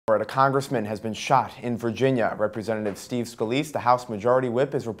A congressman has been shot in Virginia. Representative Steve Scalise, the House Majority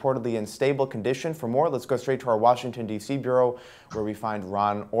Whip, is reportedly in stable condition. For more, let's go straight to our Washington, D.C. bureau, where we find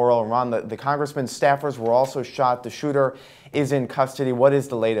Ron Orel. Ron, the congressman's staffers were also shot. The shooter is in custody. What is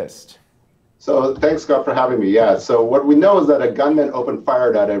the latest? So thanks, Scott, for having me. Yeah, so what we know is that a gunman opened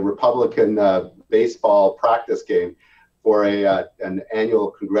fire at a Republican baseball practice game for an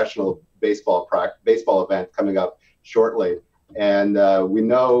annual congressional baseball event coming up shortly. And we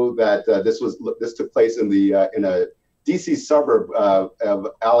know that this took place in a DC suburb of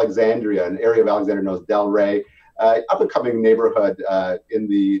Alexandria, an area of Alexandria known as Del Rey, up and coming neighborhood in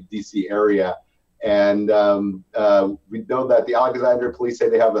the DC area. And we know that the Alexandria police say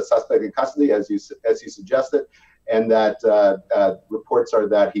they have a suspect in custody, as you suggested, and that reports are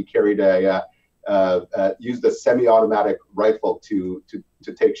that he carried used a semi-automatic rifle to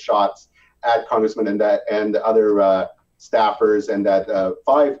take shots at congressmen and other staffers, and that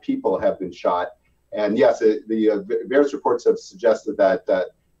 5 people have been shot. And yes, the various reports have suggested that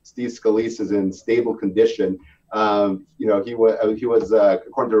Steve Scalise is in stable condition. He was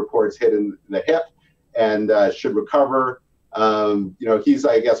according to reports, hit in the hip and should recover. He's,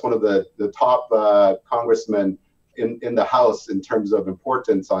 I guess, one of the top congressmen in the House in terms of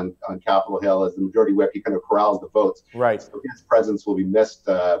importance on Capitol Hill. As the majority whip, he kind of corrals the votes. Right. So his presence will be missed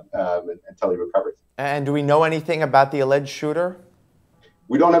until he recovers. And do we know anything about the alleged shooter?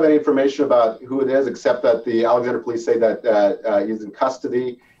 We don't have any information about who it is, except that the Alexandria police say that he's in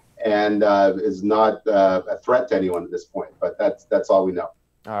custody and is not a threat to anyone at this point. But that's all we know.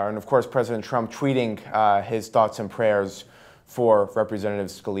 And of course, President Trump tweeting his thoughts and prayers for Representative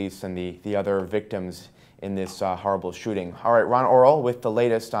Scalise and the other victims in this horrible shooting. All right, Ron Orel with the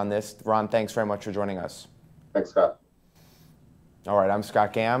latest on this. Ron, thanks very much for joining us. Thanks, Scott. All right, I'm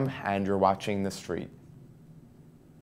Scott Gamm, and you're watching The Street.